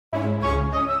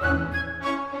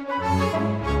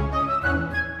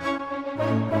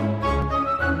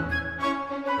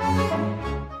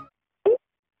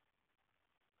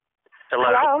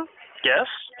Yes,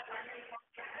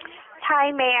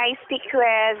 Hi, may I speak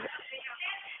with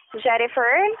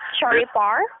Jennifer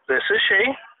Charipar? this is she.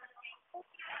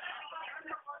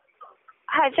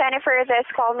 Hi, Jennifer. This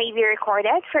call may be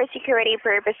recorded for security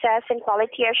purposes and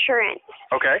quality assurance.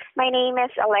 Okay. My name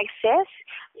is Alexis,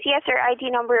 CSR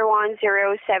ID number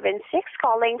 1076,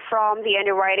 calling from the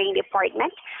underwriting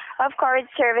department of card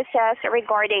services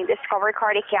regarding Discover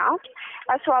Card account,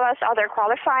 as well as other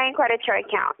qualifying creditor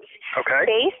accounts. Okay.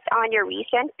 Based on your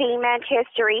recent payment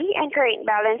history and current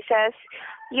balances,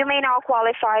 you may now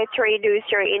qualify to reduce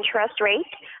your interest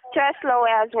rate to as low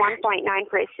as 1.9%.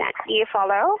 Do you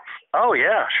follow? Oh,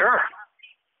 yeah, sure.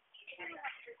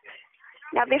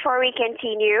 Now, before we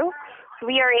continue,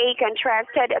 we are a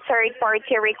contracted third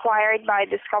party required by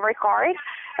Discover Card,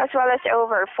 as well as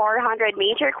over 400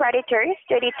 major creditors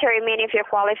to determine if you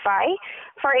qualify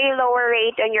for a lower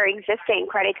rate on your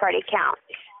existing credit card account.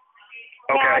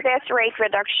 Now, Okay. this rate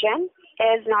reduction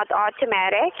is not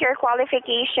automatic. Your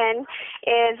qualification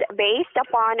is based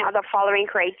upon the following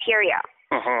criteria.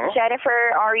 Mm-hmm.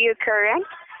 Jennifer, are you current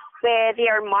with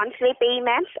your monthly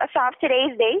payments as of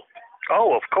today's date?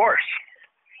 Oh, of course.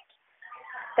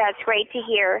 That's great to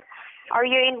hear. Are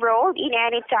you enrolled in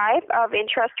any type of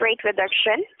interest rate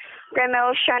reduction,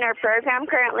 promotion, or program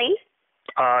currently?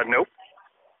 Nope.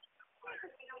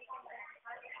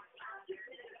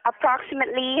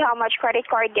 Approximately how much credit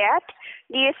card debt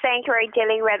do you think you are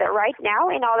dealing with right now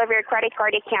in all of your credit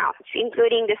card accounts,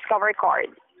 including Discover Card?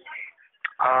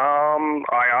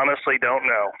 I honestly don't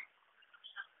know.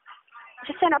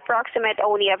 Just an approximate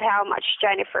only of how much,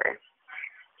 Jennifer.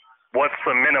 What's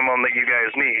the minimum that you guys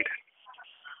need?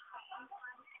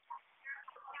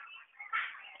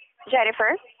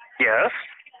 Jennifer? Yes.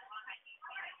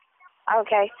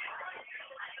 Okay.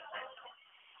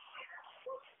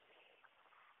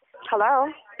 Hello?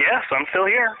 Yes, I'm still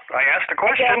here. I asked a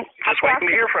question. Again, Just waiting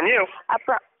to hear from you.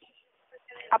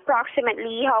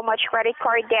 Approximately how much credit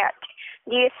card debt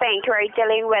do you think you are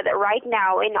dealing with right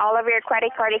now in all of your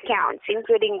credit card accounts,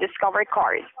 including Discover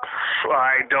Card?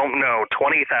 I don't know.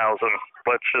 20,000.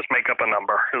 Let's just make up a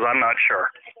number, because I'm not sure.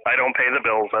 I don't pay the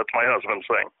bills. That's my husband's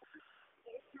thing.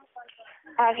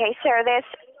 Okay, so this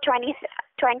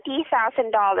 $20,000,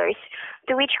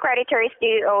 to which creditors do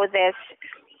you owe this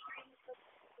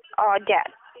debt?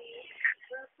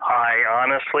 I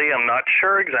honestly am not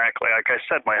sure exactly. Like I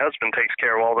said, my husband takes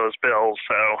care of all those bills,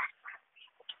 so.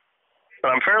 But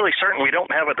I'm fairly certain we don't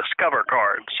have a Discover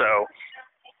Card, so.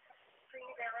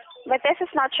 But this is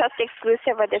not just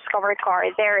exclusive with Discover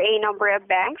Card. There are a number of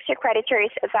banks or creditors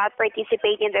that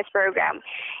participate in this program,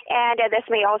 and this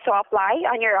may also apply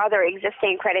on your other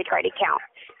existing credit card accounts.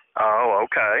 Oh,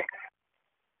 okay.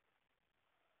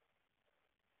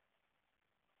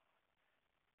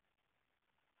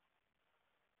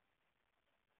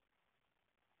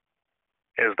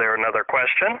 Is there another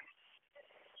question?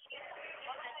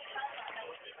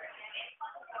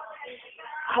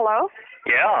 Hello?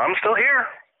 Yeah, I'm still here.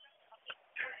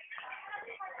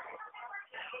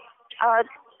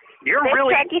 You're This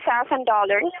really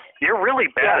 $20,000. You're really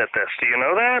bad Yes. at this. Do you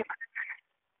know that?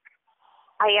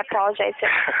 I apologize.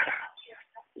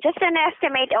 Just an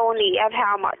estimate only of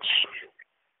how much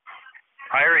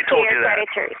I already to told your you that.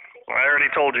 creditors. I already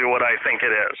told you what I think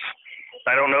it is.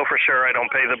 I don't know for sure. I don't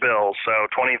pay the bills, so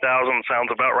 20,000 sounds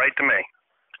about right to me.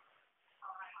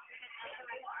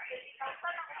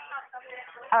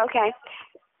 Okay.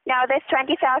 Now, this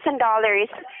 $20,000,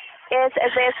 is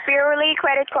this purely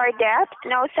credit card debt?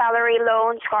 No salary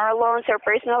loans, car loans, or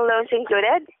personal loans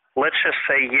included? Let's just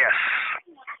say yes.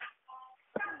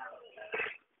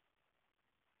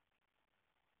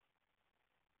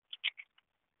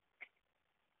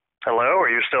 Hello, are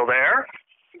you still there?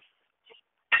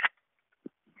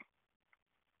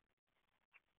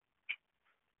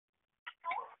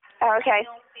 Okay.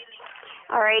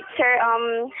 All right, sir.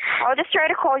 I'll just try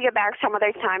to call you back some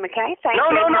other time, okay? Thank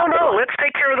you. No. Let's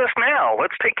take care of this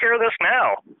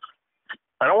now.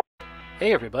 I don't.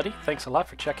 Hey everybody, thanks a lot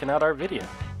for checking out our video.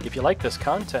 If you like this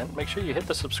content, make sure you hit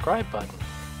the subscribe button,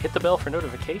 hit the bell for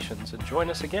notifications, and join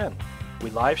us again. We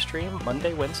live stream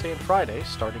Monday, Wednesday, and Friday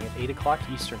starting at 8 o'clock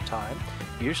Eastern Time.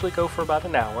 We usually go for about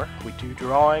an hour. We do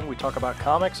drawing, we talk about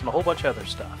comics, and a whole bunch of other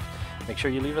stuff. Make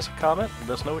sure you leave us a comment and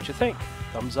let us know what you think.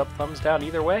 Thumbs up, thumbs down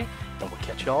either way, and we'll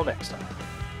catch you all next time.